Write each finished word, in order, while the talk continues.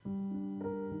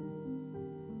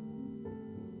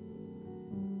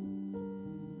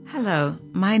Hello,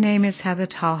 my name is Heather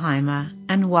Talheimer,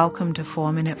 and welcome to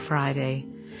 4 Minute Friday.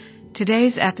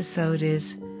 Today's episode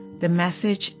is The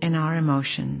Message in Our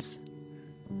Emotions.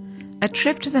 A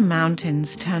trip to the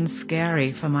mountains turned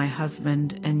scary for my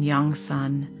husband and young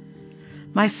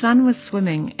son. My son was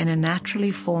swimming in a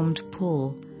naturally formed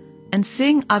pool, and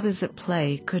seeing others at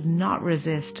play could not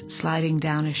resist sliding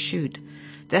down a chute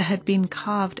that had been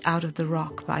carved out of the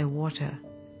rock by water.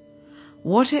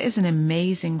 Water is an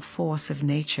amazing force of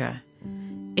nature.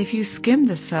 If you skim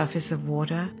the surface of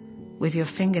water with your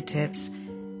fingertips,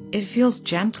 it feels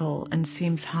gentle and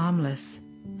seems harmless.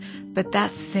 But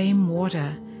that same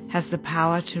water has the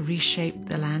power to reshape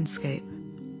the landscape.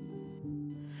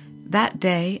 That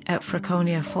day at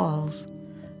Franconia Falls,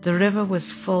 the river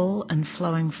was full and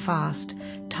flowing fast,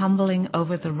 tumbling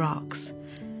over the rocks.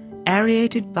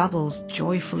 Aerated bubbles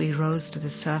joyfully rose to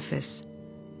the surface.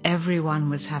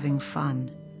 Everyone was having fun.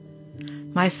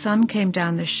 My son came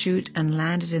down the chute and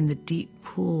landed in the deep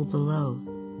pool below.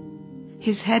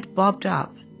 His head bobbed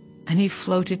up, and he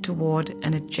floated toward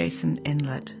an adjacent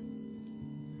inlet.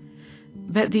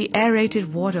 But the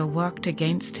aerated water worked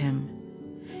against him.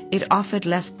 It offered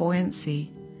less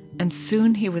buoyancy, and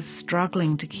soon he was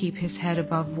struggling to keep his head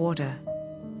above water.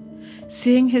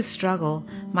 Seeing his struggle,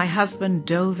 my husband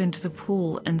dove into the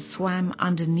pool and swam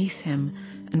underneath him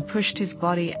and pushed his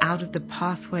body out of the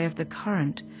pathway of the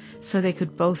current so they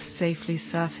could both safely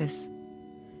surface.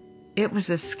 It was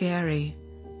a scary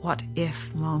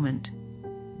what-if moment.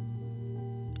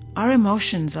 Our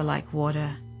emotions are like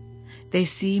water. They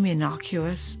seem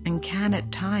innocuous and can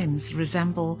at times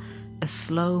resemble a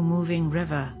slow-moving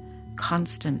river,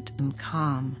 constant and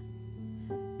calm.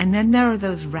 And then there are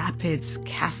those rapids,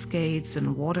 cascades,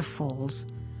 and waterfalls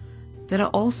that are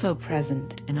also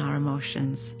present in our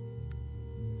emotions.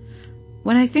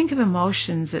 When I think of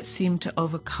emotions that seem to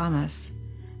overcome us,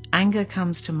 anger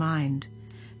comes to mind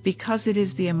because it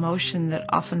is the emotion that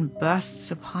often bursts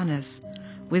upon us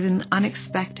with an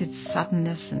unexpected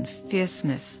suddenness and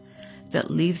fierceness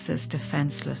that leaves us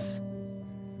defenseless.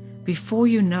 Before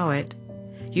you know it,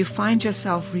 you find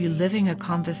yourself reliving a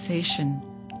conversation,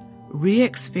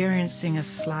 re-experiencing a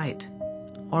slight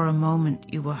or a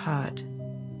moment you were hurt.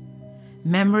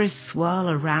 Memories swirl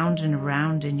around and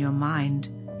around in your mind,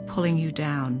 pulling you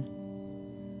down.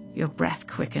 Your breath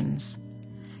quickens,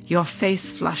 your face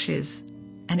flushes,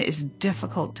 and it is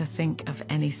difficult to think of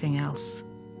anything else.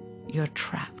 You're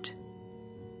trapped.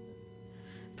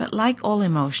 But like all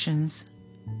emotions,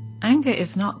 anger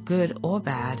is not good or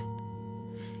bad.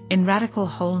 In Radical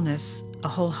Wholeness, a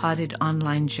wholehearted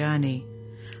online journey,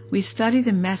 we study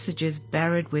the messages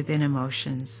buried within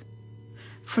emotions.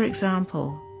 For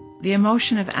example, the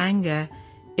emotion of anger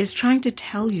is trying to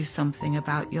tell you something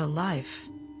about your life,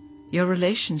 your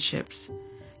relationships,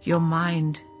 your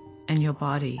mind, and your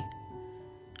body.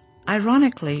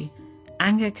 Ironically,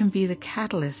 anger can be the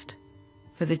catalyst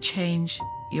for the change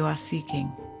you are seeking.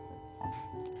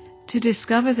 To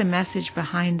discover the message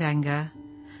behind anger,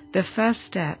 the first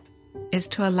step is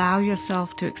to allow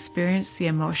yourself to experience the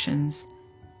emotions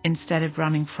instead of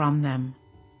running from them.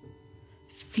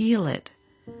 Feel it.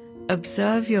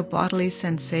 Observe your bodily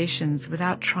sensations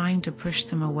without trying to push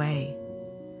them away.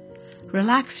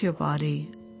 Relax your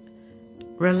body.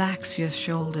 Relax your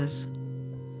shoulders.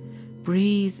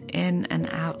 Breathe in and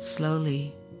out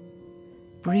slowly.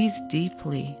 Breathe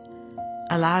deeply,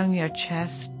 allowing your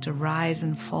chest to rise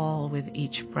and fall with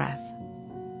each breath.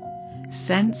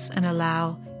 Sense and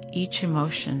allow each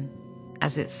emotion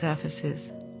as it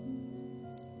surfaces.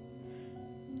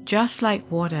 Just like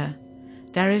water,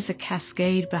 there is a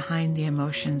cascade behind the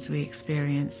emotions we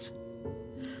experience.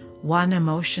 One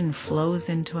emotion flows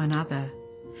into another,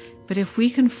 but if we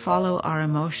can follow our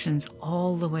emotions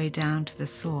all the way down to the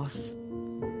source,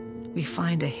 we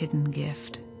find a hidden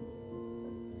gift.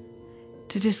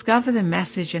 To discover the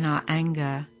message in our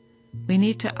anger, we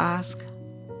need to ask,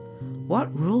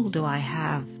 what rule do I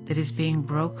have that is being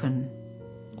broken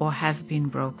or has been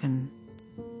broken?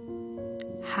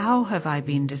 How have I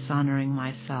been dishonoring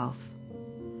myself?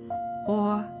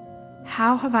 Or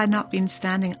how have I not been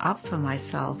standing up for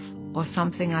myself or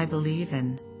something I believe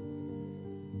in?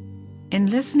 In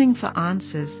listening for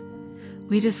answers,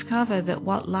 we discover that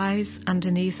what lies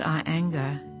underneath our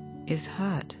anger is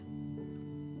hurt.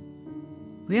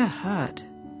 We are hurt.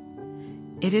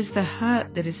 It is the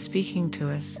hurt that is speaking to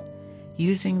us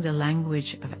using the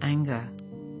language of anger.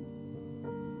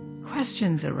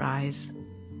 Questions arise.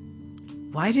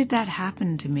 Why did that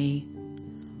happen to me?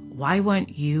 Why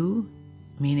weren't you,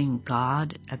 meaning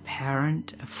God, a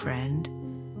parent, a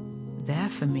friend, there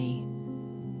for me?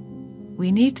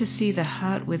 We need to see the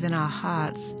hurt within our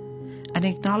hearts and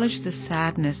and acknowledge the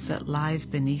sadness that lies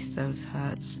beneath those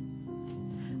hurts.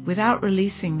 Without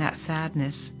releasing that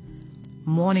sadness,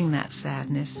 mourning that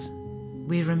sadness,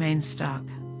 we remain stuck.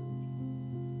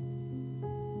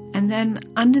 And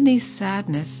then underneath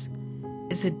sadness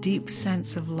is a deep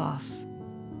sense of loss.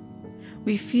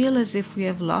 We feel as if we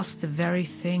have lost the very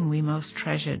thing we most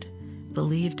treasured,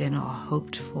 believed in, or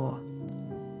hoped for.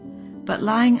 But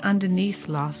lying underneath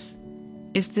loss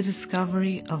is the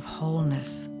discovery of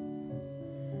wholeness.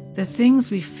 The things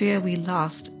we fear we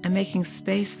lost are making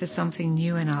space for something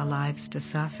new in our lives to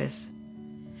surface.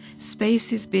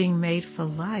 Space is being made for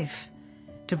life,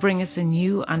 to bring us a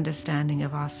new understanding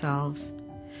of ourselves,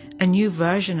 a new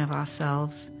version of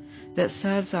ourselves that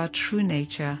serves our true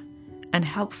nature and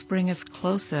helps bring us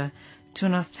closer to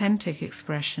an authentic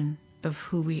expression of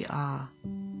who we are.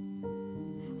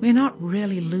 We're not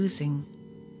really losing,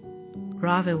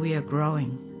 rather we are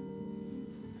growing.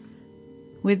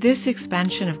 With this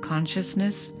expansion of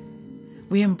consciousness,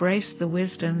 we embrace the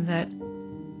wisdom that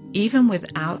even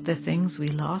without the things we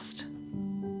lost,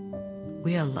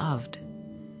 we are loved.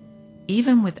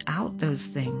 Even without those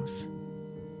things,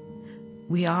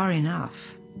 we are enough.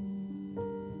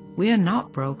 We are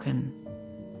not broken.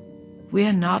 We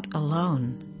are not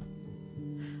alone.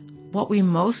 What we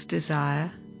most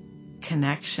desire,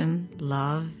 connection,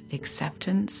 love,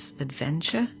 acceptance,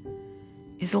 adventure,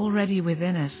 is already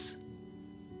within us.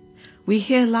 We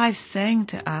hear life saying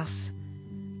to us,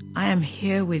 I am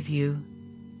here with you.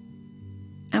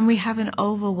 And we have an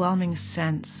overwhelming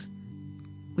sense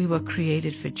we were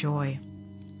created for joy.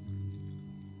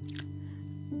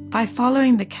 By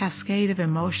following the cascade of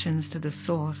emotions to the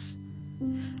source,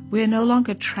 we are no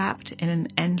longer trapped in an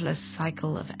endless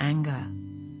cycle of anger.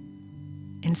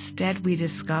 Instead, we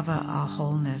discover our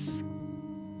wholeness.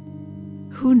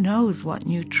 Who knows what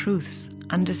new truths,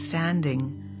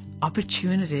 understanding,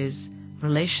 opportunities,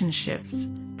 relationships,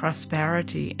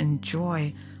 prosperity, and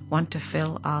joy want to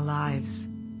fill our lives.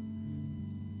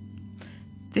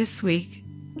 This week,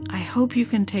 I hope you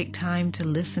can take time to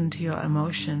listen to your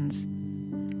emotions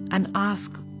and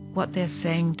ask what they're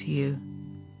saying to you.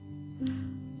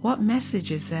 What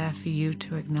message is there for you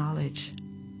to acknowledge?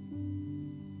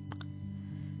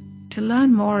 To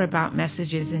learn more about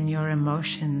messages in your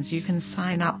emotions, you can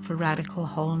sign up for Radical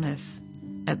Wholeness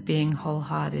at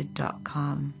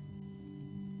beingwholehearted.com.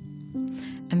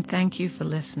 And thank you for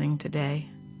listening today,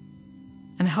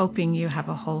 and hoping you have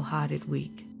a wholehearted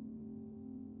week.